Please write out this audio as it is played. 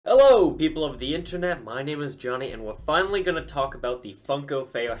Hello, people of the internet, my name is Johnny, and we're finally going to talk about the Funko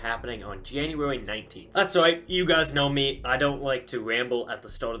Fair happening on January 19th. That's right, you guys know me, I don't like to ramble at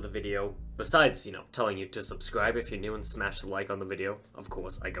the start of the video, besides, telling you to subscribe if you're new and smash the like on the video. Of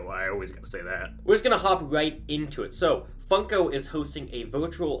course, I always gotta say that. We're just gonna hop right into it. So, Funko is hosting a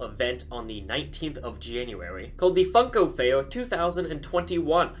virtual event on the 19th of January called the Funko Fair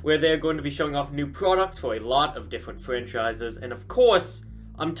 2021, where they're going to be showing off new products for a lot of different franchises, and of course,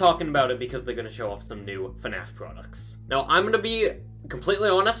 I'm talking about it because they're going to show off some new FNAF products. Now, I'm going to be completely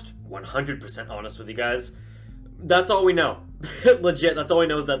honest, 100% honest with you guys. That's all we know. Legit, that's all we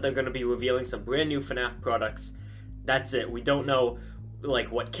know is that they're going to be revealing some brand new FNAF products. That's it. We don't know,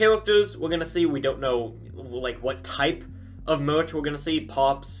 what characters we're going to see. We don't know, what type of merch we're going to see.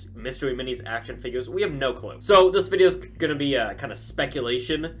 Pops, mystery minis, action figures. We have no clue. So, this video is going to be kind of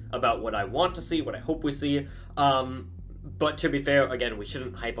speculation about what I want to see, what I hope we see. But to be fair, again, we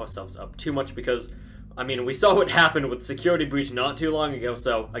shouldn't hype ourselves up too much because, we saw what happened with Security Breach not too long ago,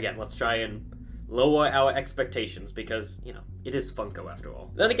 so, again, let's try and lower our expectations because, it is Funko after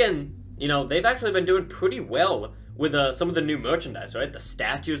all. Then again, they've actually been doing pretty well with some of the new merchandise, right? The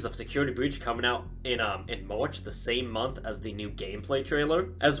statues of Security Breach coming out in March, the same month as the new gameplay trailer,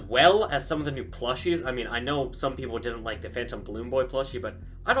 as well as some of the new plushies. I know some people didn't like the Phantom Balloon Boy plushie, but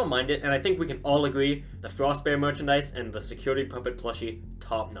I don't mind it, and I think we can all agree the Frost Bear merchandise and the Security Puppet plushie,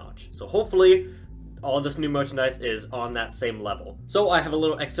 top notch. So hopefully, all this new merchandise is on that same level. So I have a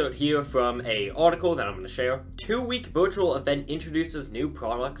little excerpt here from an article that I'm going to share. 2-week virtual event introduces new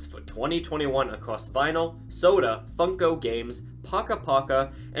products for 2021 across vinyl, soda, Funko games, Paka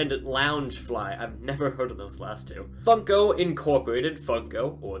Paka, and Loungefly. I've never heard of those last two. Funko Incorporated,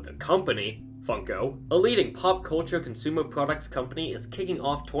 Funko, or the company, Funko, a leading pop culture consumer products company, is kicking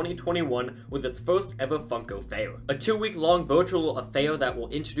off 2021 with its first ever Funko Fair. A 2-week-long virtual affair that will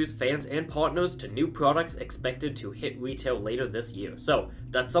introduce fans and partners to new products expected to hit retail later this year. So,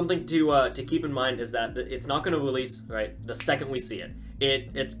 that's something to keep in mind, is that it's not going to release, right, the second we see it.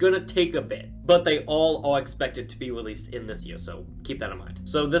 It's gonna take a bit, but they all are expected to be released in this year, so keep that in mind.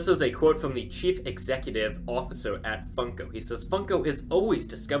 So this is a quote from the Chief Executive Officer at Funko. He says, "Funko is always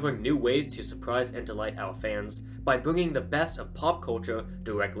discovering new ways to surprise and delight our fans by bringing the best of pop culture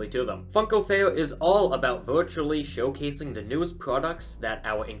directly to them. Funko Fair is all about virtually showcasing the newest products that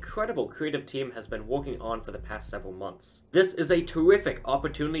our incredible creative team has been working on for the past several months. This is a terrific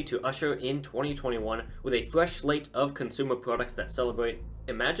opportunity to usher in 2021 with a fresh slate of consumer products that celebrate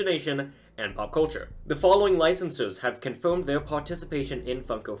imagination and pop culture. The following licensors have confirmed their participation in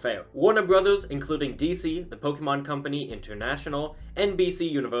Funko Fair: Warner Brothers, including DC, the Pokemon Company International, NBC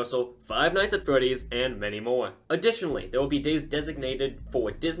Universal, Five Nights at Freddy's, and many more. Additionally, there will be days designated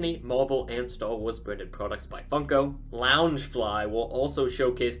for Disney, Marvel, and Star Wars branded products by Funko. Loungefly will also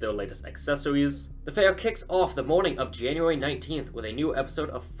showcase their latest accessories. The fair kicks off the morning of January 19th with a new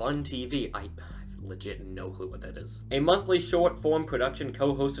episode of Fun TV. I've legit no clue what that is. A monthly short-form production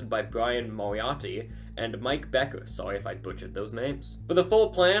co-hosted by Brian Moriarty and Mike Becker. Sorry if I butchered those names. For the full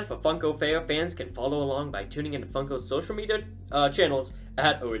plan for Funko Fair, fans can follow along by tuning into Funko's social media channels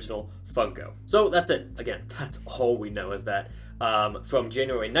at Original Funko. So that's it. Again, that's all we know is that from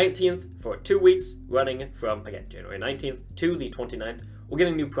January 19th for 2 weeks, running from, again, January 19th to the 29th, we're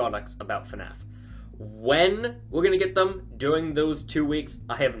getting new products about FNAF. When we're gonna get them during those 2 weeks,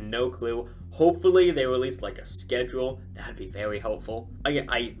 I have no clue. Hopefully they release a schedule. That'd be very helpful.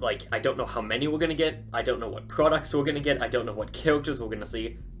 I don't know how many we're gonna get. I don't know what products we're gonna get. I don't know what characters we're gonna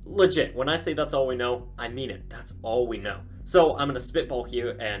see. Legit, when I say that's all we know, I mean it. That's all we know. So I'm gonna spitball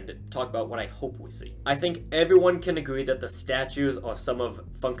here and talk about what I hope we see. I think everyone can agree that the statues are some of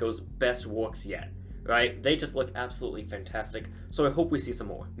Funko's best works yet. Right? They just look absolutely fantastic, so I hope we see some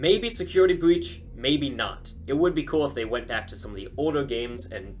more. Maybe Security Breach, maybe not. It would be cool if they went back to some of the older games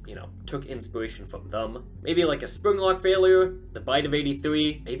and, took inspiration from them. Maybe like a Springlock Failure, the Bite of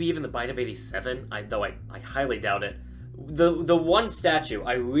 83, maybe even the Bite of 87, though I highly doubt it. The one statue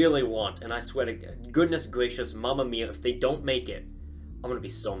I really want, and I swear to goodness gracious, Mamma Mia, if they don't make it, I'm gonna be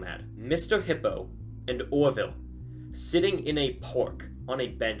so mad. Mr. Hippo and Orville sitting in a park on a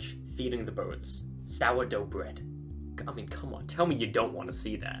bench feeding the birds. Sourdough bread. Come on, tell me you don't want to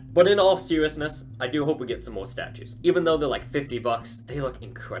see that. But in all seriousness, I do hope we get some more statues. Even though they're like 50 bucks, they look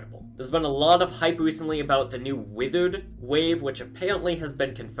incredible. There's been a lot of hype recently about the new Withered wave, which apparently has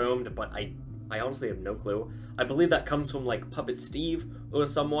been confirmed, but I honestly have no clue. I believe that comes from Puppet Steve or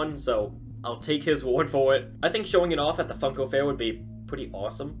someone, so I'll take his word for it. I think showing it off at the Funko Fair would be pretty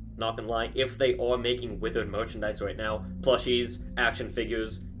awesome, not gonna lie, if they are making Withered merchandise right now. Plushies, action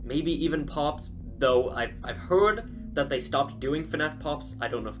figures, maybe even Pops, though I've heard that they stopped doing FNAF Pops. I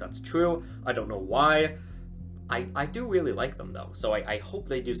don't know if that's true. I don't know why. I do really like them though, so I hope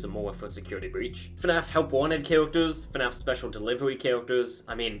they do some more for Security Breach. FNAF Help Wanted characters, FNAF Special Delivery characters,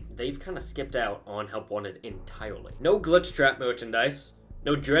 I mean, they've kind of skipped out on Help Wanted entirely. No Glitch Trap merchandise.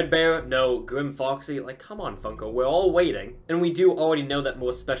 No Dreadbear, no Grim Foxy, like come on Funko, we're all waiting. And we do already know that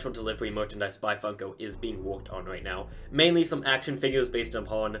more special delivery merchandise by Funko is being worked on right now. Mainly some action figures based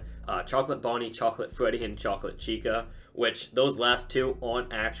upon Chocolate Bonnie, Chocolate Freddy, and Chocolate Chica, which those last two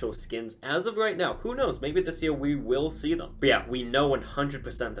aren't actual skins as of right now. Who knows, maybe this year we will see them. But yeah, we know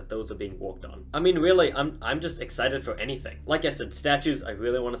 100% that those are being worked on. I mean really, I'm just excited for anything. Like I said, statues, I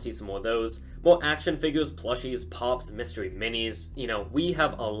really want to see some more of those. More action figures, plushies, pops, mystery minis, you know, we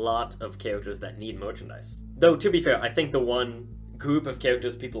have a lot of characters that need merchandise. Though, to be fair, I think the one group of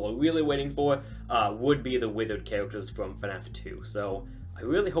characters people are really waiting for would be the withered characters from FNAF 2. So, I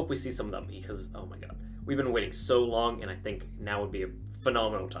really hope we see some of them because, oh my god, we've been waiting so long and I think now would be a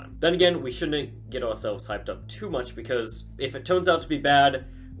phenomenal time. Then again, we shouldn't get ourselves hyped up too much because if it turns out to be bad,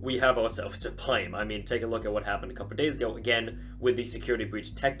 we have ourselves to blame. I mean, take a look at what happened a couple days ago, again, with the Security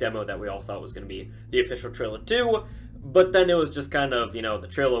Breach tech demo that we all thought was going to be the official trailer 2, but then it was just kind of, you know, the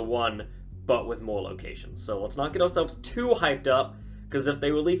trailer 1, but with more locations. So let's not get ourselves too hyped up, because if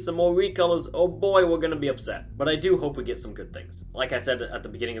they release some more recolors, oh boy, we're going to be upset. But I do hope we get some good things. Like I said at the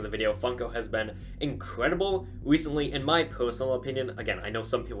beginning of the video, Funko has been incredible recently, in my personal opinion. Again, I know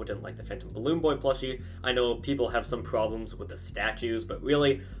some people didn't like the Phantom Balloon Boy plushie. I know people have some problems with the statues, but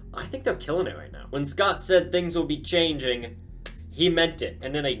really, I think they're killing it right now. When Scott said things will be changing, he meant it,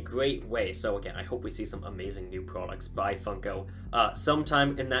 and in a great way. So again, I hope we see some amazing new products by Funko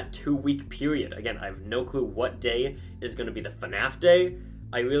sometime in that 2-week period. Again, I have no clue what day is going to be the FNAF day.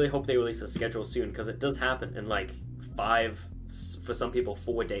 I really hope they release a schedule soon, because it does happen in like 5, for some people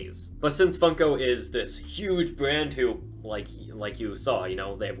 4 days. But since Funko is this huge brand who, like you saw, you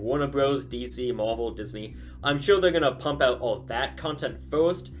know, they have Warner Bros, DC, Marvel, Disney, I'm sure they're going to pump out all that content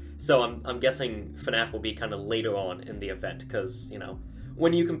first. So I'm guessing FNAF will be kind of later on in the event, because, you know,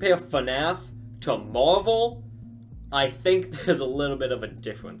 when you compare FNAF to Marvel, I think there's a little bit of a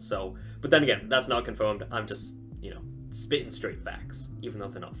difference, so, but then again, that's not confirmed. I'm just, you know, spitting straight facts, even though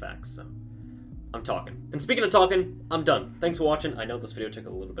they're not facts, so I'm talking. And speaking of talking, I'm done. Thanks for watching. I know this video took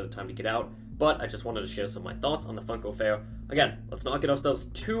a little bit of time to get out, but I just wanted to share some of my thoughts on the Funko Fair. Again, let's not get ourselves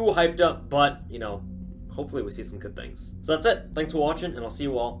too hyped up, but, you know, hopefully we see some good things. So that's it. Thanks for watching, and I'll see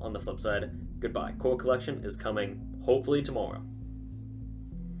you all on the flip side. Goodbye. Core Collection is coming, hopefully tomorrow.